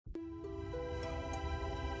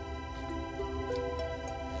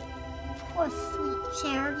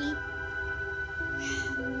Charity.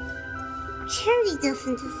 Charity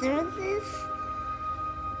doesn't deserve this.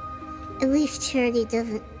 At least Charity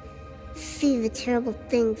doesn't see the terrible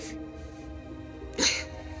things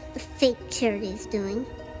the fake Charity's doing.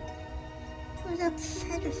 What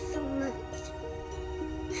upset her so much?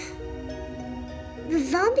 The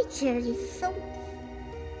zombie Charity's so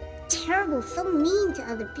terrible, so mean to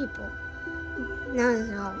other people. Not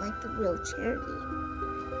at all like the real Charity.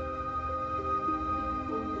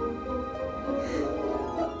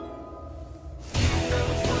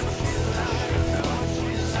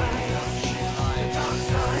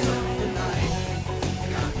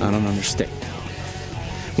 I don't understand.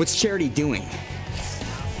 What's Charity doing?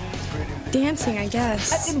 Dancing, I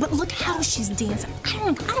guess. But look how she's dancing.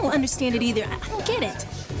 I don't understand it either. I don't get it.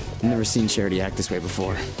 I've never seen Charity act this way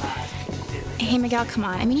before. Hey, Miguel, come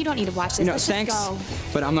on. I mean, you don't need to watch this. Let's thanks, just go.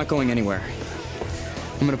 but I'm not going anywhere.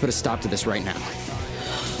 I'm gonna put a stop to this right now.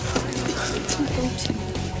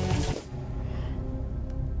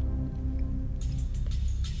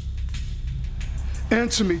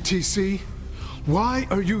 Answer me, TC. Why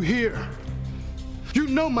are you here? You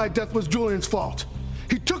know my death was Julian's fault.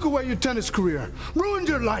 He took away your tennis career, ruined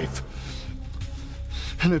your life.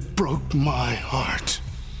 And it broke my heart.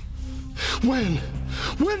 When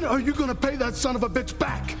are you gonna pay that son of a bitch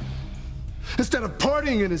back? Instead of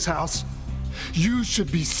partying in his house, you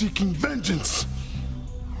should be seeking vengeance.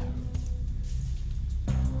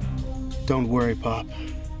 Don't worry, Pop.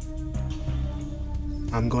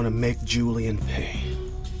 I'm gonna make Julian pay.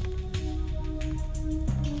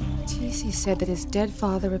 TC said that his dead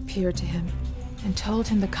father appeared to him and told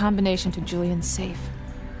him the combination to Julian's safe.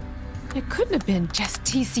 It couldn't have been just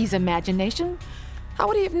TC's imagination. How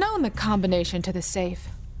would he have known the combination to the safe?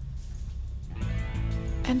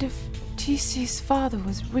 And if TC's father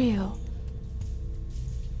was real,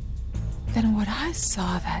 then what I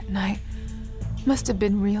saw that night must have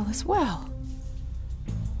been real as well.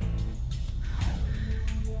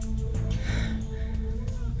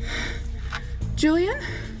 Julian?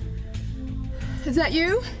 Is that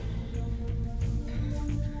you?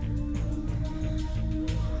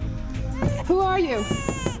 Who are you?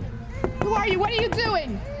 Who are you? What are you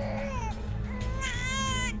doing?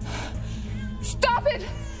 Stop it!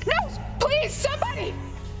 No! Please, somebody!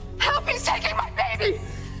 Help! He's taking my baby!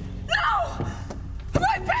 No!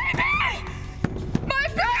 My baby! My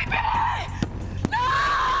baby!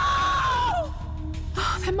 No!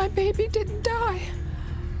 Oh, then my baby didn't die.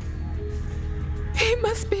 He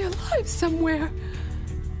must be alive somewhere.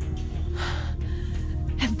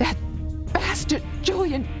 And that bastard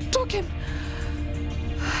Julian took him.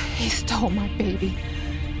 He stole my baby.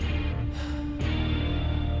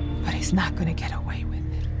 But he's not gonna get away with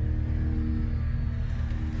it.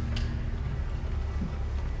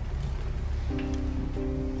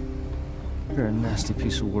 You're a nasty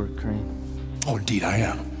piece of work, Crane. Oh, indeed I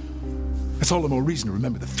am. That's all the more reason to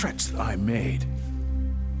remember the threats that I made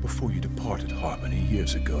before you departed Harmony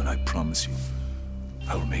years ago, and I promise you,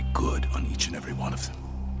 I will make good on each and every one of them.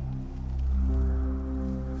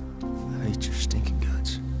 I hate your stinking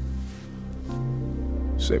guts.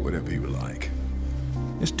 Say whatever you like.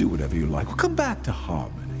 Just do whatever you like. Well, come back to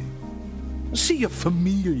Harmony. See your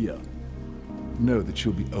familia. Know that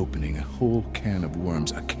you'll be opening a whole can of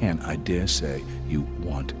worms, a can, I dare say, you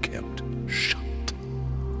want kept shut.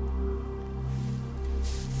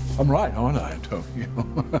 I'm right, aren't I, Antonio?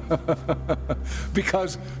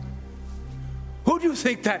 Because who do you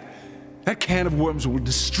think that can of worms will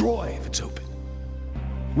destroy if it's open?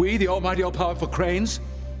 We, the almighty, all-powerful Cranes?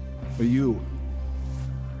 Or you,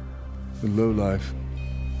 the lowlife,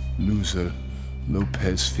 loser,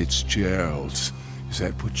 Lopez Fitzgeralds? Is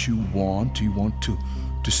that what you want? Do you want to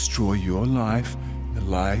destroy your life, the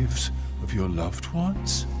lives of your loved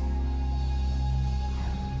ones?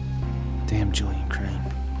 Damn Julian Crane.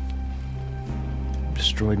 You've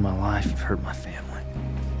destroyed my life, you've hurt my family.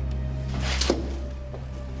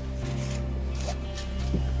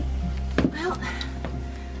 Well,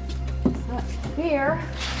 thought beer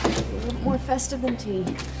is a little more festive than tea.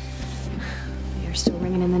 We're still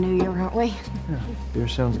ringing in the new year, aren't we? Yeah, beer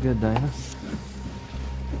sounds good, Diana.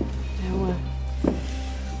 No,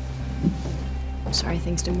 I'm sorry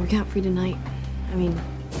things didn't work out for you tonight. I mean,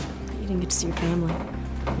 you didn't get to see your family.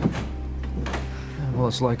 Well,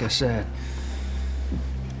 it's like I said.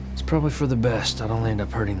 It's probably for the best. I'd only end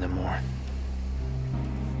up hurting them more.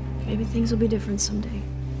 Maybe things will be different someday.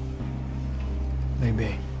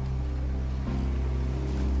 Maybe.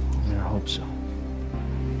 I mean, I hope so.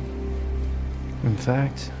 In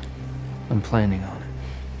fact, I'm planning on it.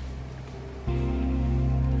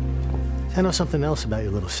 I know something else about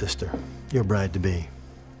your little sister. your bride-to-be.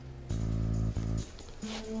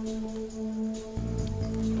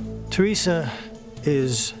 Theresa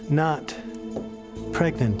is not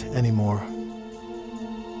pregnant anymore.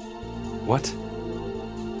 What?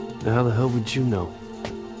 How the hell would you know?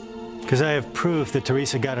 Because I have proof that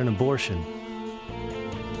Theresa got an abortion.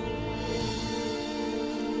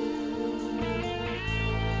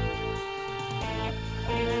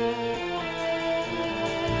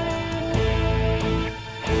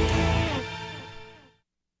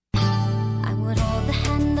 I would hold the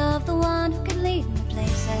hand of the one who could lead me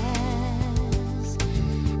places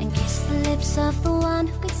and kiss the lips of the one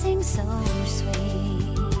who could sing so sweet.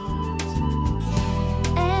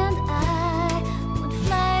 And I would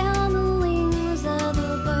fly on the wings of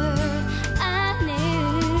a bird I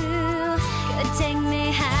knew could take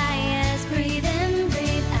me high as breathe in,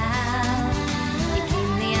 breathe out. You keep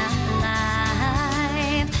me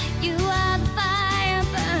alive. You are the fire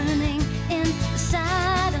burning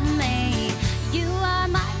inside of me. You are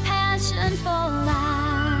my passion for life.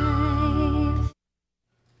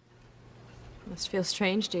 Must feel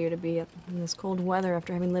strange to you to be up in this cold weather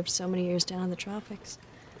after having lived so many years down in the tropics.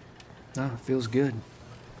 No, it feels good.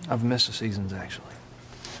 I've missed the seasons, actually.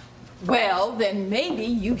 Well, then maybe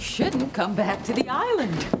you shouldn't come back to the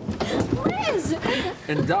island. Liz!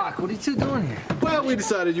 And Doc, what are you two doing here? Well, we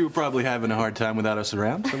decided you were probably having a hard time without us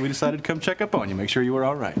around, so we decided to come check up on you, make sure you were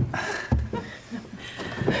all right.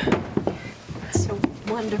 It's so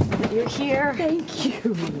wonderful that you're here. Thank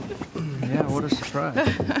you. Yeah, what a surprise.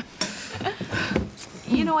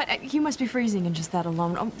 You know what? You must be freezing in just that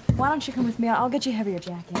alone. Why don't you come with me? I'll get you a heavier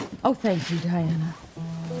jacket. Oh, thank you, Diana.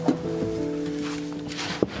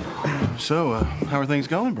 So, how are things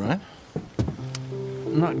going, Brian?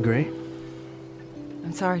 Not great.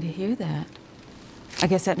 I'm sorry to hear that. I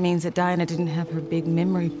guess that means that Diana didn't have her big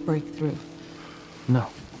memory breakthrough. No,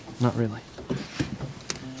 not really.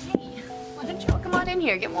 Hey, why don't you all come on in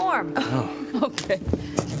here? Get warm. Oh. Okay.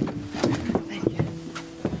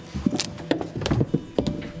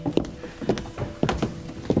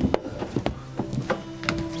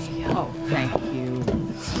 Thank you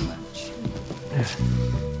so much.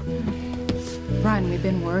 Brian, we've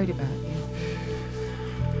been worried about you.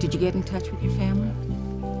 Did you get in touch with your family?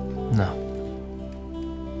 No.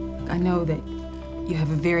 I know that you have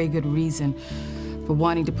a very good reason for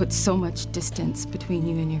wanting to put so much distance between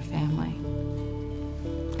you and your family.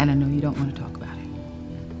 And I know you don't want to talk about it.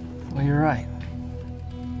 Well, you're right.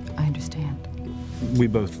 I understand. We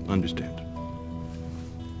both understand.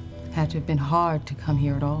 Had to have been hard to come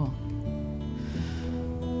here at all.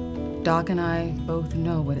 Doc and I both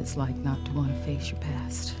know what it's like not to want to face your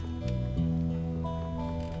past.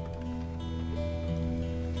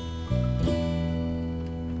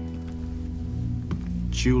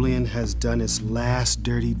 Julian has done his last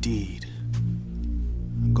dirty deed.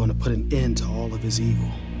 I'm going to put an end to all of his evil.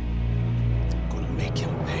 I'm going to make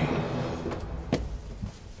him pay.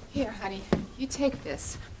 Here, honey, you take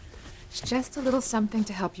this. It's just a little something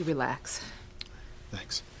to help you relax.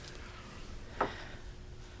 Thanks.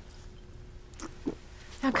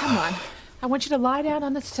 Now, come on. I want you to lie down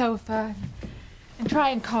on the sofa and try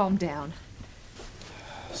and calm down.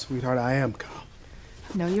 Sweetheart, I am calm.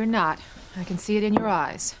 No, you're not. I can see it in your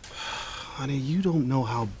eyes. Honey, you don't know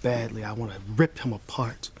how badly I want to rip him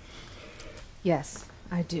apart. Yes,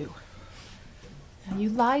 I do. Now, you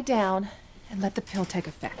lie down and let the pill take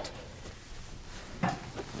effect.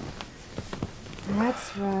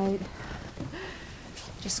 That's right.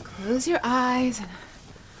 Just close your eyes and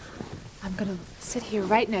I'm gonna sit here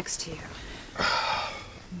right next to you.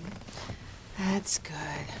 That's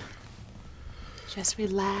good. Just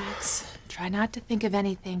relax. Try not to think of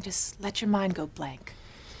anything. Just let your mind go blank.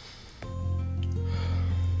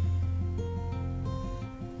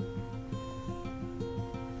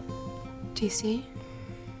 TC?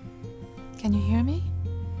 Can you hear me?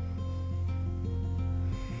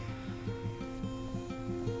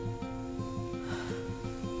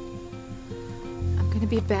 I'm gonna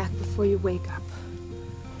be back before you wake up.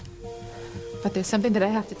 But there's something that I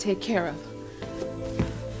have to take care of.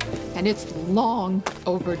 And it's long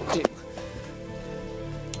overdue.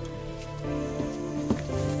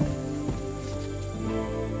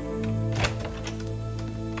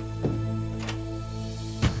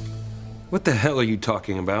 What the hell are you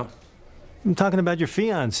talking about? I'm talking about your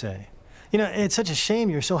fiancé. You know, it's such a shame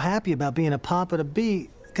you're so happy about being a papa to be,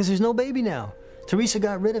 because there's no baby now. Theresa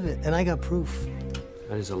got rid of it, and I got proof.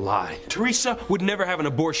 That is a lie. Theresa would never have an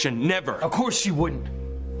abortion, never. Of course she wouldn't.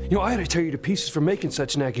 You know, I had to tear you to pieces for making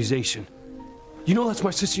such an accusation. You know that's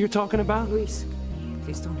my sister you're talking about? Luis,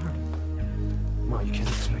 please don't hurt her. Ma, you can't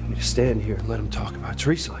expect me to stand here and let him talk about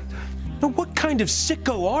Theresa like that. Now, what kind of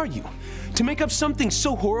sicko are you? To make up something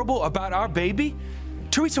so horrible about our baby?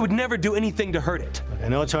 Theresa would never do anything to hurt it. Look, I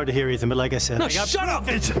know it's hard to hear, Ethan, but like I said... No, I got shut up!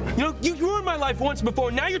 You know, you ruined my life once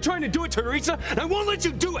before, now you're trying to do it, Theresa, and I won't let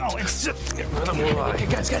you do it! Oh, it's... Okay,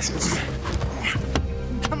 guys.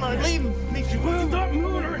 Come on, leave me. Stop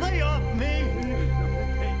moving her. Lay off me.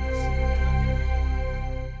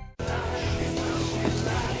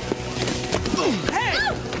 Hey!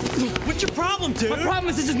 What's your problem, dude? My problem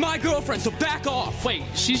is this is my girlfriend, so back off. Wait,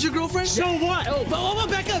 she's your girlfriend? So what? Oh,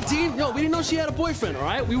 back up, Dean. No, we didn't know she had a boyfriend, all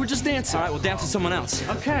right? We were just dancing. All right, we'll dance with someone else.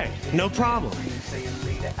 Okay, no problem.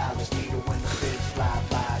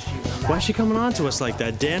 Why is she coming on to us like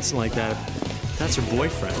that, dancing like that? That's her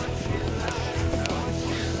boyfriend.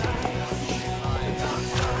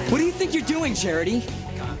 What do you think you're doing, Charity?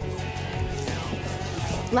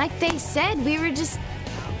 Like they said, we were just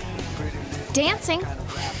dancing.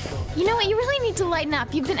 You know what? You really need to lighten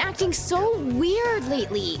up. You've been acting so weird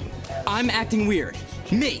lately. I'm acting weird.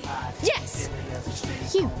 Me. Yes.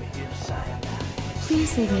 You.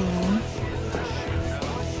 Please leave me alone.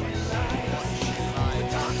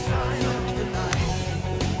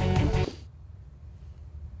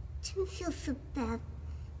 Tim feels so bad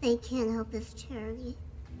they can't help his Charity.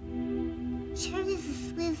 Charity's the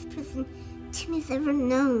sweetest person Timmy's ever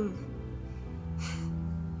known.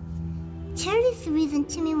 Charity's the reason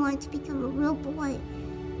Timmy wanted to become a real boy,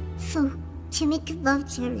 so Timmy could love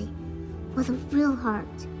Charity with a real heart.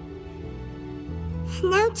 And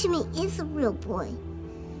now Timmy is a real boy.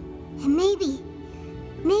 And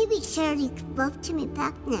maybe Charity could love Timmy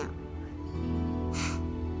back now.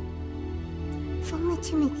 If only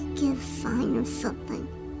Timmy could give a sign or something.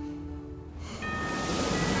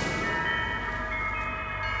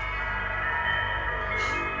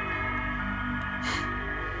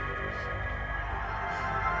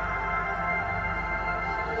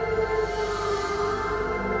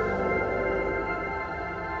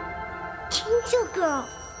 Angel girl.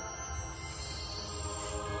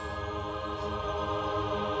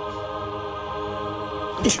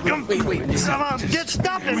 Wait. Come on,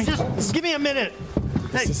 stop it. Just give me a minute.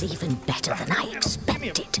 This is even better than I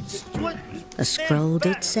expected. The scroll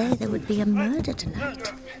did say there would be a murder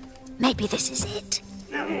tonight. Maybe this is it.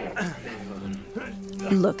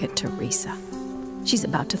 Look at Theresa. She's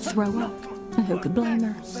about to throw up. And who could blame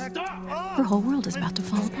her? Her whole world is about to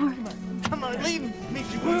fall apart. Come on, leave me.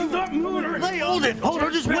 Stop moving her. Hold it.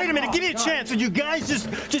 Just wait a minute. Give me a chance. Would you guys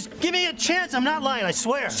just give me a chance? I'm not lying, I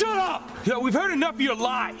swear. Shut up! Yeah, we've heard enough of your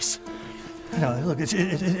lies. No, look,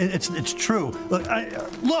 it's true. Look,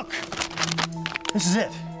 look. This is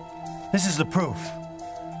it. This is the proof.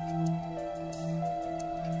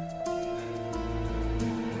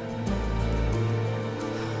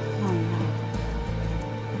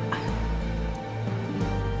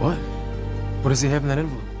 What? What does he have in that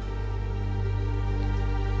envelope?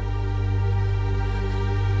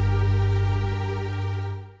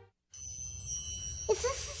 Is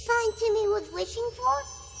this the sign Timmy was wishing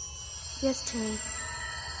for? Yes, Timmy.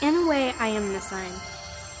 In a way, I am the sign.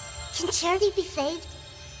 Can Charity be saved?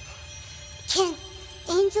 Can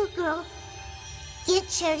Angel Girl get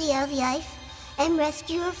Charity out of the ice and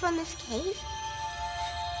rescue her from this cave?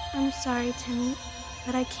 I'm sorry, Timmy,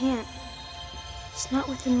 but I can't. It's not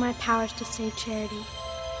within my powers to save Charity.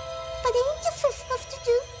 But angels are supposed to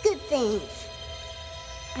do good things.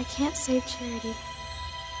 I can't save Charity,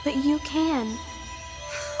 but you can.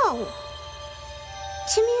 How?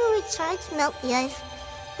 Timmy already tried to melt the ice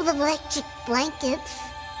with electric blankets.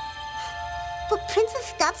 But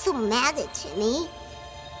Princess got so mad at Timmy.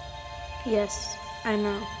 Yes, I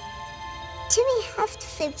know. Timmy has to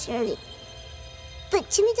save Charity. But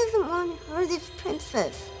Timmy doesn't want to hurt his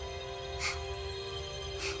princess.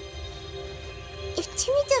 If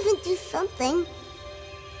Timmy doesn't do something,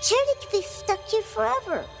 Charity could be stuck here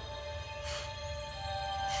forever.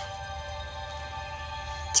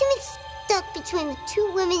 Timmy's stuck between the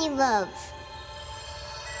two women he loves.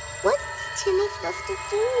 What's Timmy supposed to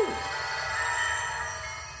do?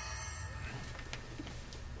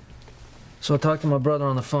 So I talked to my brother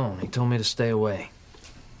on the phone. He told me to stay away.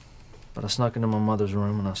 But I snuck into my mother's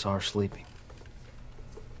room and I saw her sleeping.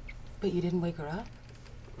 But you didn't wake her up?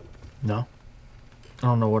 No. I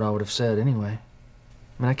don't know what I would have said anyway.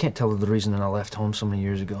 I mean, I can't tell her the reason that I left home so many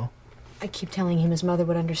years ago. I keep telling him his mother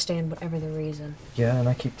would understand whatever the reason. Yeah, and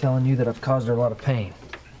I keep telling you that I've caused her a lot of pain.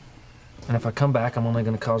 And if I come back, I'm only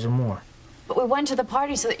going to cause her more. But we went to the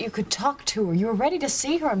party so that you could talk to her. You were ready to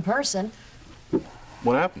see her in person.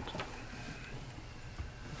 What happened?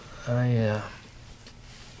 I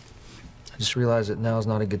just realized that now's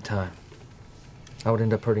not a good time. I would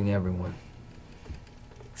end up hurting everyone.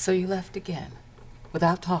 So you left again,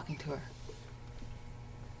 without talking to her?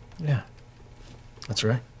 Yeah, that's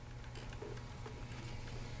right.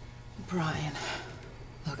 Brian,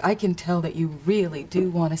 look, I can tell that you really do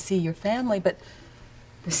want to see your family, but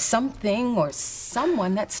there's something or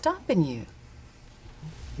someone that's stopping you.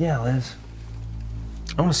 Yeah, Liz.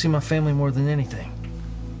 I want to see my family more than anything,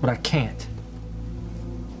 but I can't.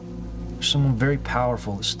 There's someone very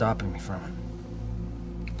powerful that's stopping me from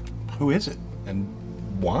it. Who is it, and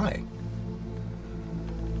why?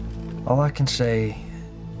 All I can say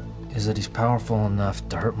is that he's powerful enough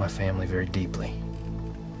to hurt my family very deeply.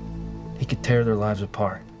 He could tear their lives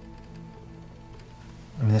apart.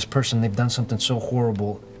 I mean, this person, they've done something so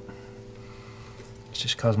horrible, it's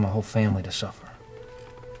just caused my whole family to suffer.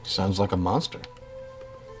 Sounds like a monster.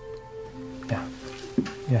 Yeah.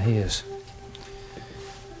 Yeah, he is.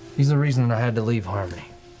 He's the reason that I had to leave Harmony.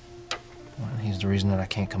 Well, he's the reason that I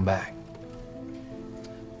can't come back.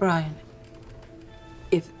 Brian,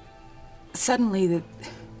 if suddenly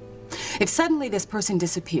this person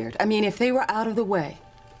disappeared, I mean, if they were out of the way,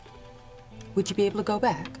 would you be able to go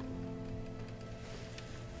back?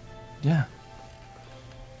 Yeah.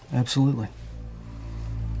 Absolutely.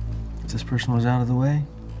 If this person was out of the way,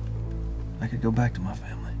 I could go back to my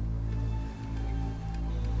family.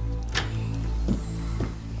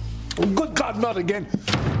 Oh, good God, not again!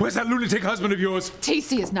 Where's that lunatic husband of yours?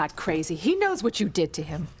 TC is not crazy. He knows what you did to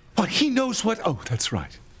him. What, he knows what? Oh, that's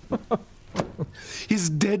right. His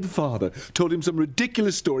dead father told him some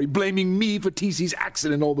ridiculous story blaming me for TC's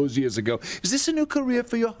accident all those years ago. Is this a new career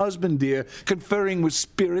for your husband, dear? Conferring with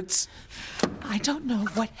spirits? I don't know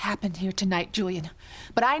what happened here tonight, Julian,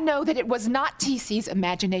 but I know that it was not TC's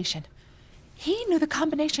imagination. He knew the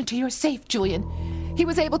combination to your safe, Julian. He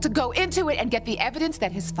was able to go into it and get the evidence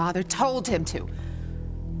that his father told him to.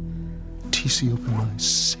 TC opened my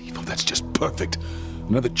safe. Oh, that's just perfect.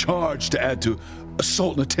 Another charge to add to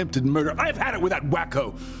assault and attempted murder. I've had it with that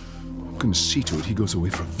wacko. I'm going to see to it he goes away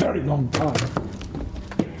for a very long time.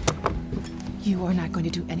 You are not going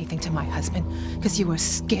to do anything to my husband because you are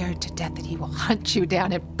scared to death that he will hunt you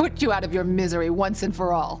down and put you out of your misery once and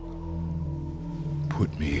for all.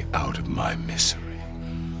 Put me out of my misery.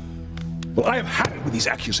 Well, I have had it with these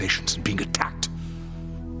accusations and being attacked.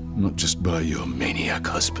 Not just by your maniac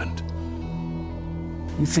husband.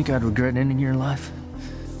 You think I'd regret ending your life?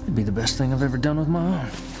 It'd be the best thing I've ever done with my own.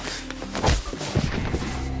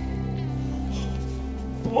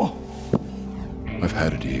 Oh. I've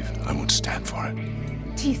had it, Eve. I won't stand for it.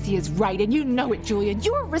 TC is right, and you know it, Julian.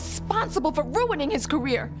 You are responsible for ruining his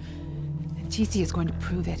career. And TC is going to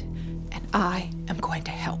prove it, and I am going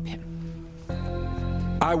to help him.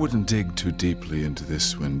 I wouldn't dig too deeply into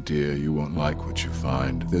this one, dear. You won't like what you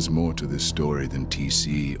find. There's more to this story than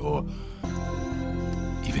TC or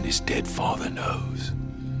even his dead father knows.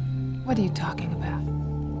 What are you talking about?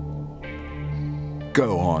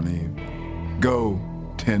 Go on, Eve. Go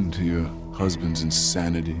tend to your husband's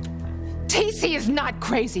insanity. TC is not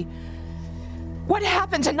crazy. What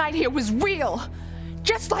happened tonight here was real.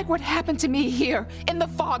 Just like what happened to me here in the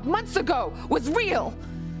fog months ago was real.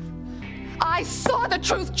 I saw the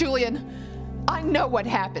truth, Julian. I know what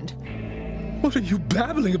happened. What are you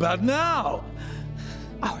babbling about now?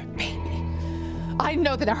 Our baby. I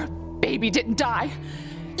know that our baby didn't die.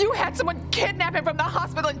 You had someone kidnap him from the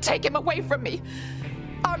hospital and take him away from me.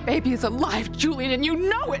 Our baby is alive, Julian, and you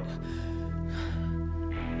know it.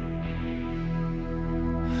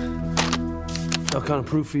 What kind of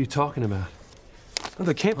proof are you talking about? Well,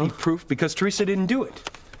 there can't be proof because Theresa didn't do it.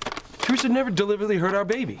 Theresa never deliberately hurt our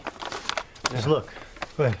baby. Just look.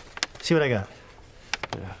 Go ahead. See what I got.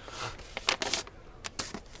 Yeah.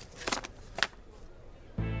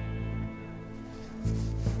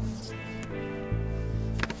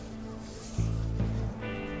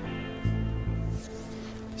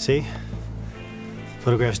 See?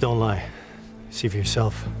 Photographs don't lie. See for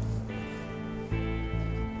yourself.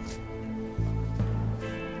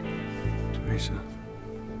 Theresa.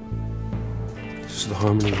 This is the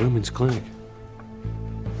Harmony Women's Clinic.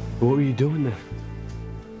 What were you doing there?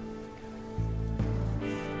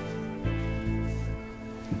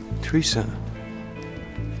 Theresa.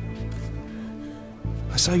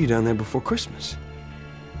 I saw you down there before Christmas.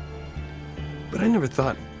 But I never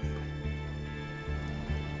thought...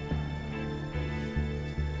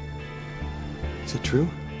 Is it true?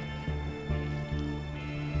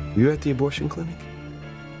 Were you at the abortion clinic?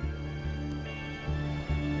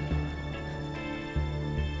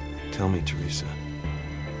 Tell me, Theresa.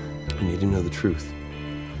 I need to know the truth.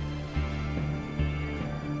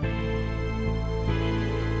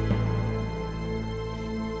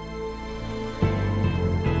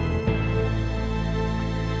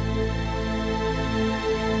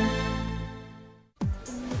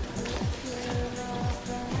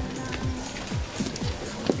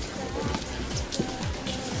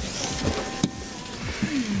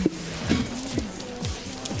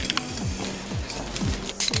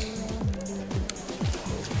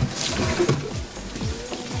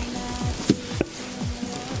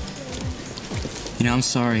 I'm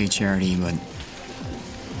sorry, Charity, but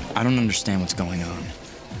I don't understand what's going on.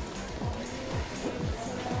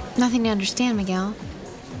 Nothing to understand, Miguel.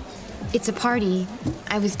 It's a party.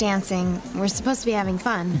 I was dancing. We're supposed to be having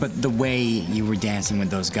fun. But the way you were dancing with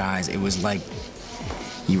those guys, it was like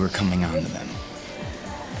you were coming on to them.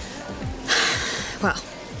 Well,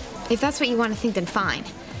 if that's what you want to think, then fine.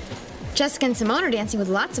 Jessica and Simone are dancing with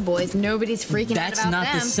lots of boys. Nobody's freaking out about them.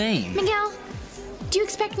 That's not the same. Miguel, do you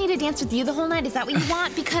expect me to dance with you the whole night? Is that what you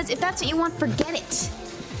want? Because if that's what you want, forget it.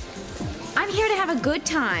 I'm here to have a good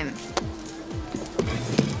time.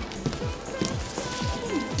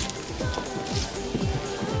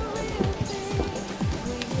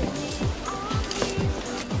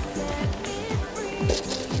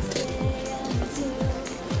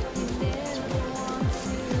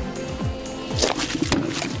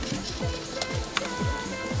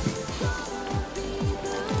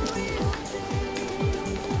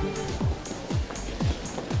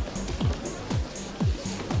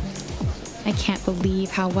 I can't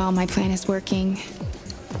believe how well my plan is working.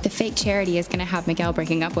 The fake Charity is gonna have Miguel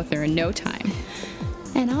breaking up with her in no time.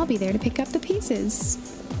 And I'll be there to pick up the pieces.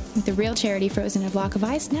 With the real Charity frozen in a block of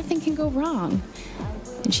ice, nothing can go wrong.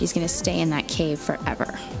 And she's gonna stay in that cave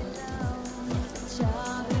forever.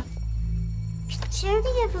 Did Charity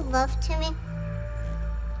ever love Timmy?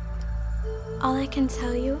 All I can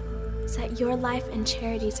tell you is that your life and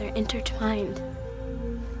Charity's are intertwined.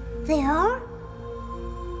 They are?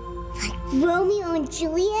 Like Romeo and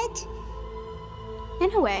Juliet?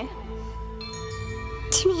 In a way.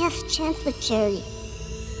 Timmy has a chance with Charity.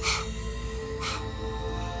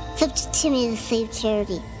 It's up to Timmy to save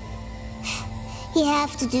Charity. He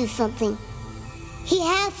has to do something. He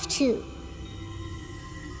has to.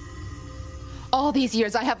 All these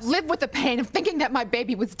years I have lived with the pain of thinking that my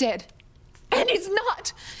baby was dead. And he's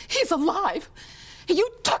not. He's alive. You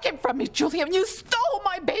took him from me, Julian. You stole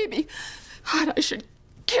my baby. God, I should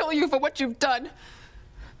kill you for what you've done.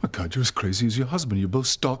 My God, you're as crazy as your husband. You're both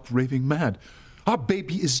stark, raving mad. Our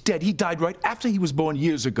baby is dead. He died right after he was born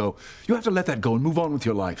years ago. You have to let that go and move on with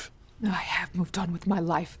your life. I have moved on with my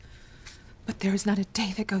life. But there is not a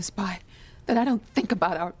day that goes by that I don't think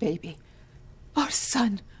about our baby. Our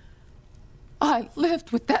son. I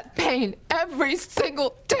lived with that pain every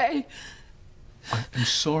single day. I am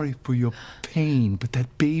sorry for your pain, but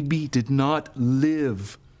that baby did not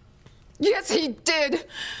live. Yes, he did.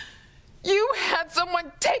 You had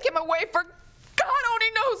someone take him away for God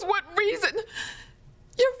only knows what reason.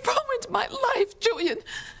 You ruined my life, Julian.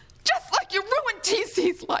 Just like you ruined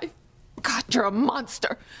TC's life. God, you're a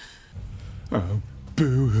monster. Oh,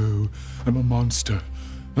 boo-hoo. I'm a monster.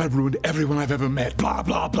 And I've ruined everyone I've ever met. Blah,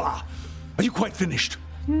 blah, blah. Are you quite finished?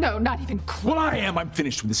 No, not even close. Well, I am. I'm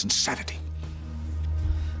finished with this insanity.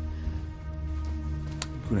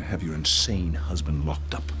 I'm going to have your insane husband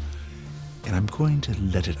locked up. And I'm going to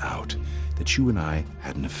let it out that you and I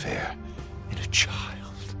had an affair and a child.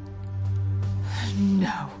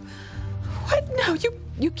 No. What? No,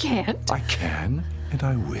 you can't. I can, and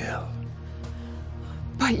I will.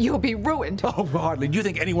 But you'll be ruined. Oh, hardly. Do you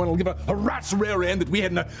think anyone will give a rat's rear end that we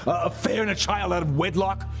had an affair and a child out of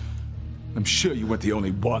wedlock? I'm sure you weren't the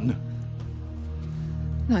only one.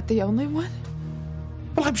 Not the only one?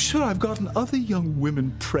 Well, I'm sure I've gotten other young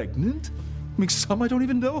women pregnant. I mean, some I don't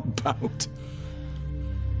even know about.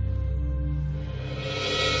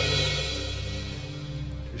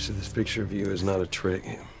 Theresa, this picture of you is not a trick.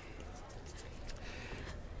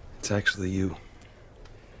 It's actually you.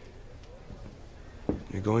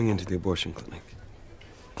 You're going into the abortion clinic.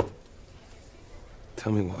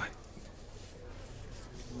 Tell me why.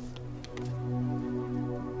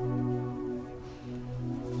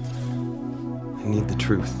 I need the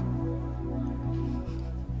truth.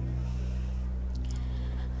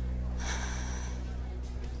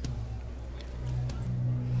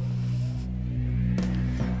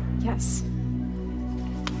 Yes.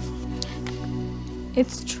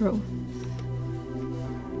 It's true.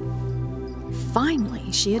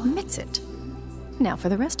 Finally, she admits it. Now for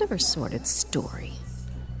the rest of her sordid story.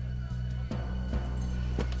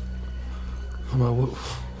 Mama,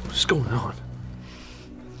 what's going on?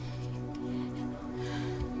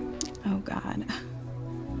 Oh, God.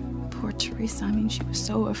 Poor Theresa. I mean, she was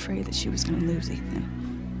so afraid that she was going to lose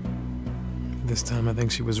Ethan. This time, I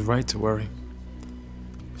think she was right to worry.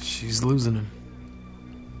 She's losing him.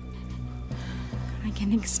 I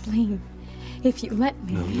can explain if you let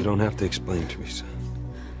me. No, you don't have to explain, Theresa.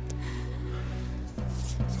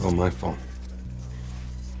 It's all my fault.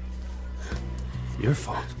 Your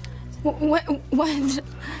fault? What?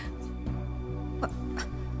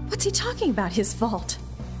 What's he talking about, his fault?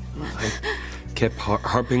 I kept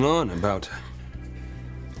harping on about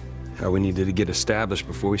how we needed to get established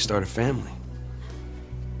before we start a family.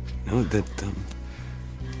 You know, that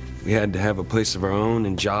we had to have a place of our own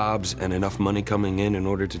and jobs and enough money coming in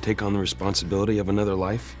order to take on the responsibility of another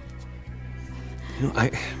life. You know, I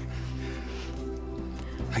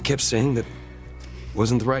kept saying that it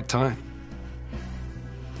wasn't the right time.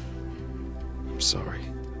 I'm sorry.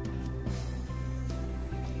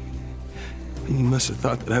 I mean, you must have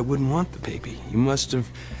thought that I wouldn't want the baby. You must have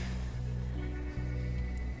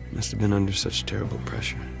been under such terrible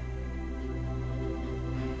pressure.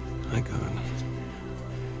 My God.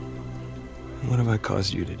 What have I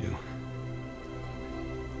caused you to do?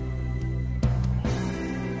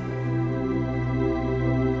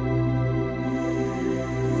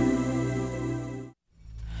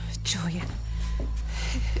 Julian,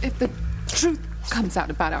 if the truth comes out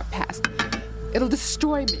about our past, it'll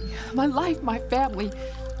destroy me, my life, my family.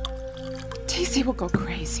 TC will go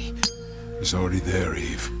crazy. He's already there,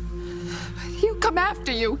 Eve. He'll come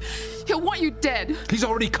after you. He'll want you dead. He's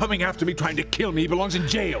already coming after me, trying to kill me. He belongs in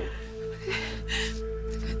jail.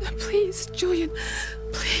 Please, Julian,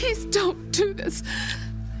 please don't do this.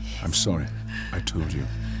 I'm sorry. I told you.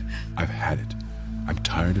 I've had it. I'm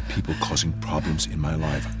tired of people causing problems in my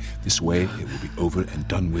life. This way, it will be over and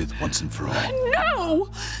done with once and for all. No!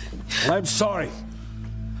 Well, I'm sorry.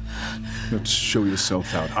 Let's show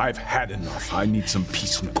yourself out. I've had enough. I need some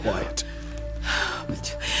peace and quiet.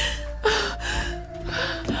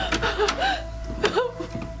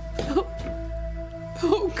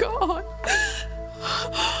 Oh, God.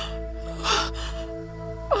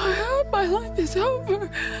 I hope my life is over.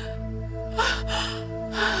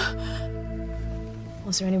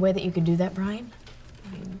 Was there any way that you could do that, Brian?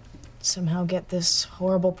 I mean, somehow get this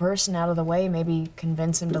horrible person out of the way, maybe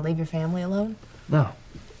convince him to leave your family alone? No.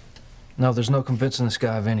 No, there's no convincing this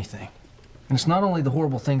guy of anything. And it's not only the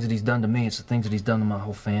horrible things that he's done to me, it's the things that he's done to my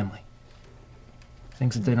whole family.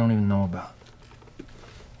 Things that they don't even know about.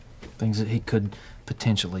 Things that he could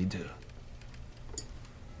potentially do.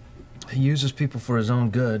 He uses people for his own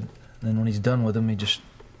good, and then when he's done with them, he just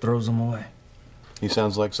throws them away. He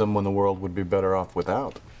sounds like someone the world would be better off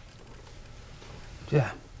without.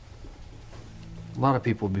 Yeah. A lot of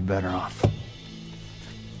people would be better off.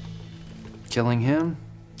 Killing him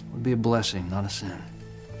would be a blessing, not a sin.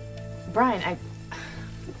 Brian,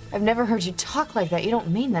 I've never heard you talk like that. You don't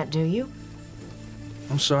mean that, do you?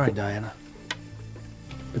 I'm sorry, Diana.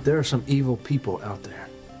 But there are some evil people out there.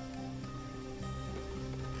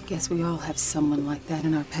 I guess we all have someone like that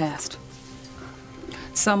in our past.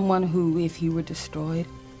 Someone who, if he were destroyed,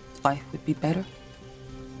 life would be better.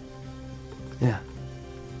 Yeah.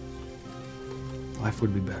 Life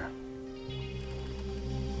would be better. You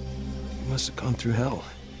must have gone through hell.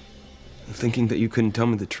 Thinking that you couldn't tell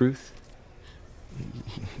me the truth. You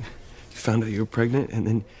found out you were pregnant, and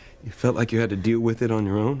then you felt like you had to deal with it on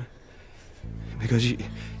your own. Because you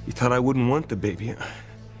thought I wouldn't want the baby.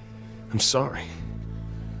 I'm sorry.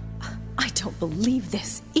 I don't believe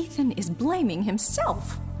this. Ethan is blaming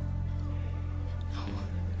himself.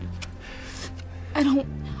 I don't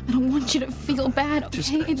want you to feel bad,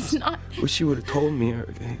 okay? It's not... Wish you would have told me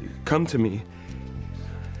or come to me.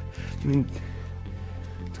 I mean,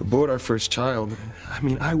 to abort our first child, I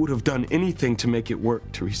mean, I would have done anything to make it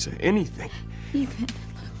work, Theresa. Anything. Ethan, look,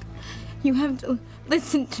 you have to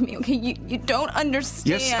listen to me, okay? You don't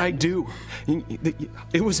understand. Yes, I do.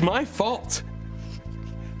 It was my fault.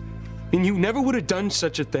 And you never would have done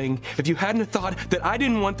such a thing if you hadn't thought that I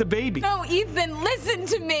didn't want the baby. No, Ethan, listen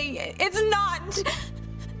to me. It's not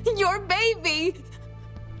your baby.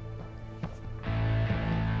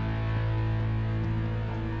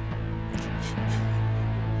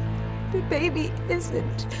 The baby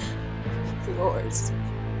isn't yours.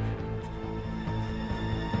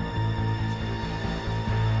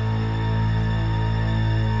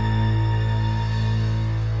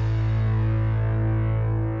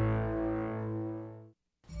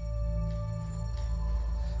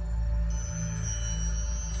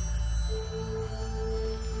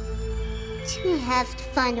 Timmy has to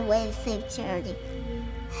find a way to save Charity.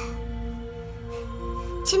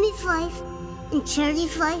 Timmy's life and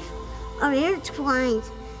Charity's life are intertwined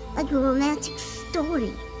like a romantic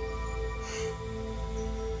story.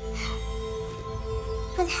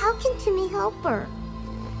 But how can Timmy help her?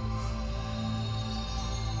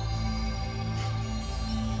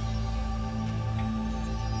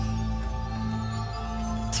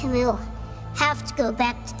 Timmy will have to go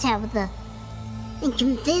back to Tabitha and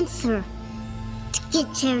convince her to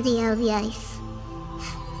get Charity out of the ice.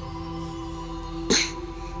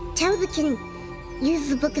 Tabitha can use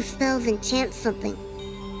the Book of Spells and chant something.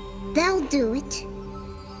 That'll do it.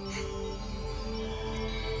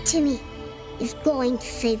 Timmy is going to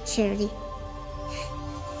save Charity.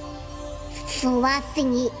 It's the last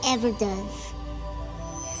thing he ever does.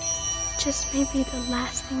 Just maybe the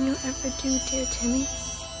last thing you'll ever do, dear Timmy.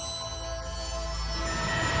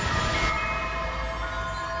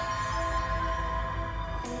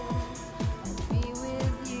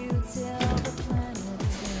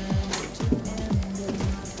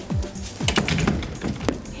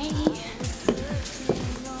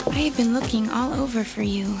 I have been looking all over for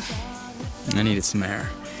you. I needed some air.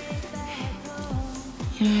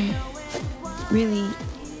 You know, I'm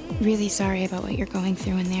really sorry about what you're going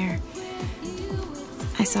through in there.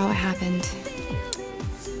 I saw what happened.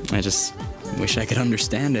 I just wish I could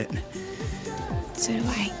understand it. So do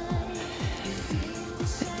I.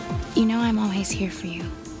 But you know I'm always here for you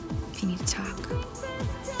if you need to talk.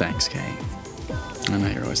 Thanks, Kay. I know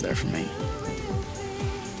you're always there for me.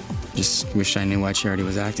 Just wish I knew why Charity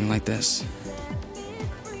was acting like this.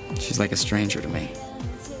 She's like a stranger to me.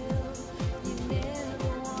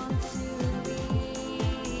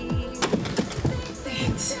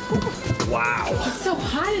 Wow. It's so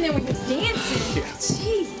hot in there when you're dancing. Yeah.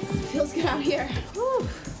 Jeez, it feels good out here. Whew.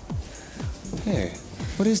 Hey,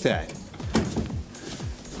 what is that?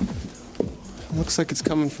 It looks like it's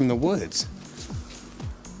coming from the woods.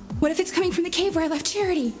 What if it's coming from the cave where I left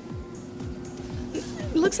Charity?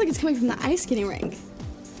 It looks like it's coming from the ice skating rink.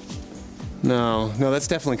 No, that's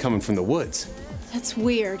definitely coming from the woods. That's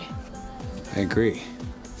weird. I agree.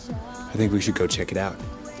 I think we should go check it out.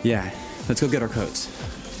 Yeah, let's go get our coats.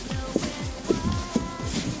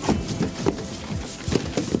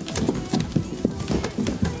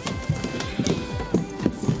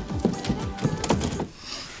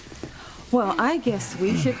 Well, I guess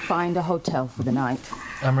we should find a hotel for the night.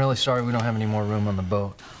 I'm really sorry we don't have any more room on the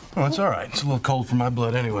boat. Oh, it's all right. It's a little cold for my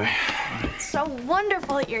blood anyway. It's so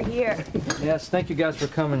wonderful that you're here. Yes, thank you guys for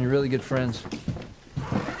coming. You're really good friends.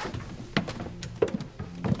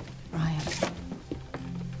 Brian,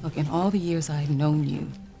 look, in all the years I've known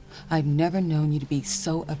you, I've never known you to be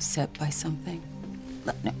so upset by something.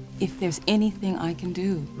 Look, now, if there's anything I can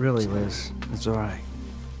do... Really, Liz, it's all right.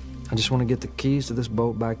 I just want to get the keys to this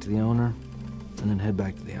boat back to the owner and then head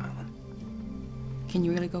back to the island. Can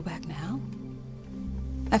you really go back now?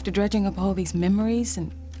 After dredging up all these memories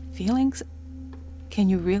and feelings, can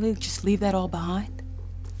you really just leave that all behind?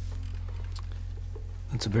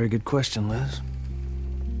 That's a very good question, Liz.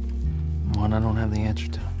 One I don't have the answer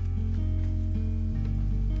to.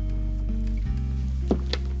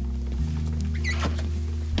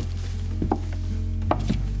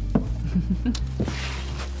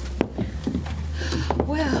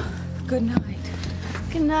 Well, good night.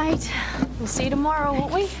 Good night. We'll see you tomorrow,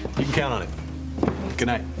 won't we? You can count on it. Good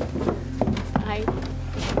night. Night.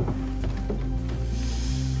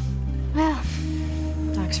 Well,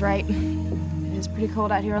 Doc's right. It is pretty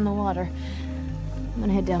cold out here on the water. I'm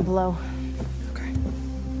gonna head down below. Okay.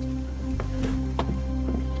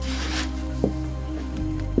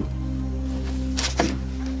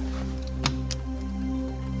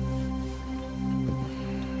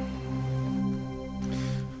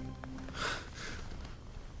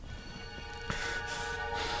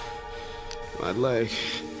 My leg.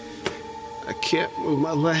 I can't move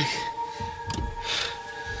my leg.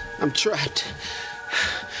 I'm trapped.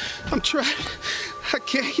 I'm trapped. I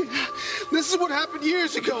can't get out. This is what happened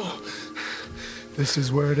years ago. This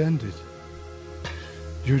is where it ended.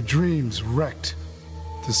 Your dreams wrecked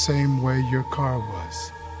the same way your car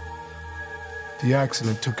was. The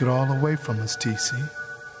accident took it all away from us, TC.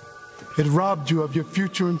 It robbed you of your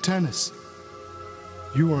future in tennis.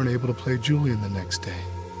 You weren't able to play Julian the next day.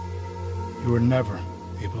 You were never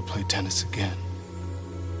able to play tennis again.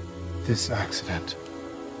 This accident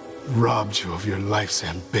robbed you of your life's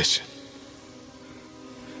ambition.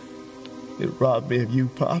 It robbed me of you,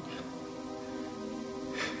 Pop.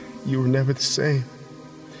 You were never the same.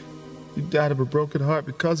 You died of a broken heart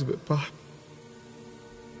because of it, Pop.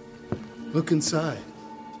 Look inside.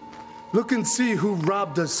 Look and see who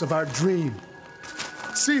robbed us of our dream.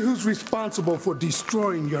 See who's responsible for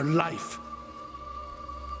destroying your life.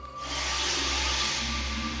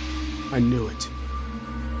 I knew it.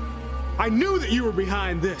 I knew that you were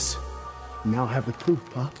behind this. Now I have the proof,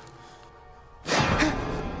 Pop. I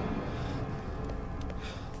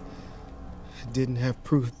didn't have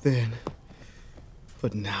proof then,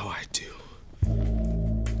 but now I do.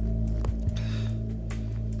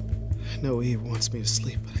 I know Eve wants me to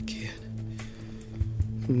sleep, but I can't.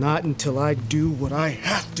 Not until I do what I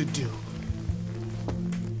have to do.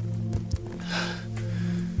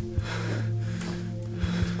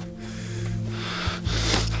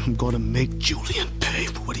 I'm gonna make Julian pay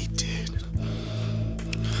for what he did.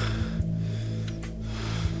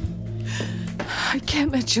 I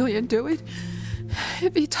can't let Julian do it.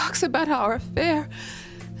 If he talks about our affair,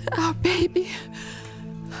 our baby,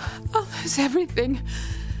 I'll lose everything.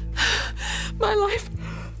 My life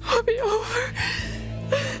will be over.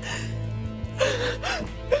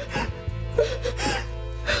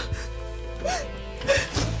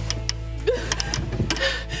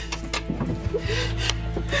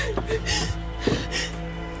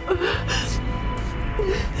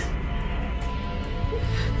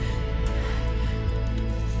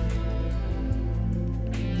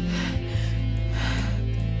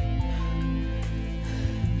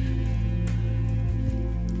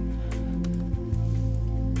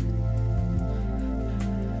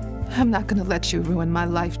 I'm not gonna let you ruin my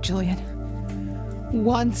life, Julian.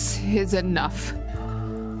 Once is enough.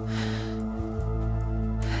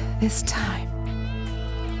 This time,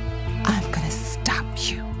 I'm gonna stop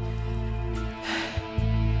you.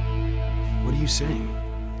 What are you saying?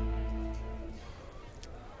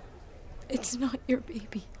 It's not your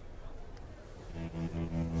baby.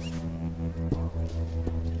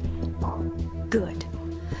 Good.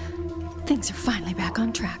 Things are finally back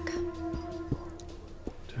on track.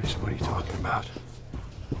 Theresa, what are you talking about?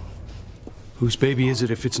 Whose baby is it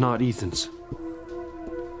if it's not Ethan's?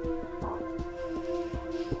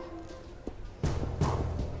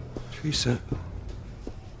 Theresa,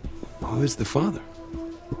 who is the father?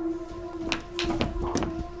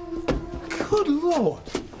 Good Lord.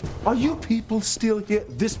 Are you people still here?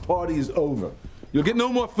 This party is over. You'll get no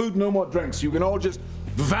more food, no more drinks. You can all just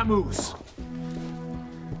vamoose.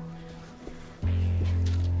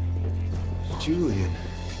 Julian.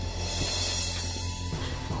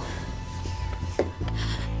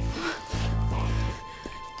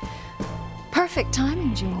 Perfect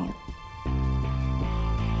timing, Julian.